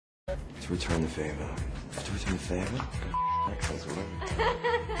To return the favor. To return the favor? Accents, whatever.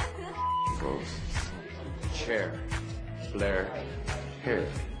 Ghosts. Chair. Blair. Here.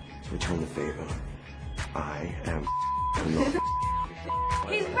 To return the favor. I am not.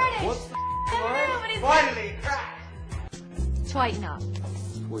 He's British! What's the But he's Finally! Tighten up.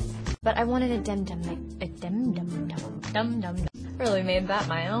 But I wanted a dum-dum-dum. Really made that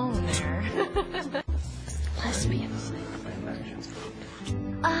my own there. Lesbians.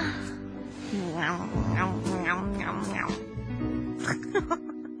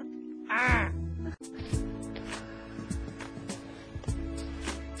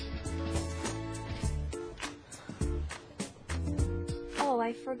 Oh,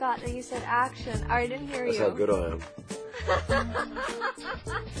 I forgot that you said action. I didn't hear you. That's how good I am.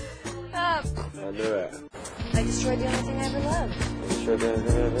 I knew it. I destroyed the only thing I ever loved. You destroyed the only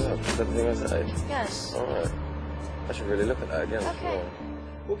thing I ever loved. Is that the thing I say? Yes. Alright. I should really look at that again. Okay. Yeah.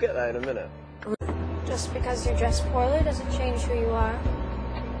 We'll get that in a minute. Just because you dress poorly doesn't change who you are.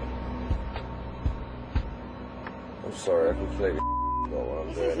 I'm sorry, I completely forgot what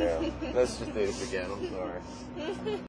I'm doing now. Let's just do this again, I'm sorry.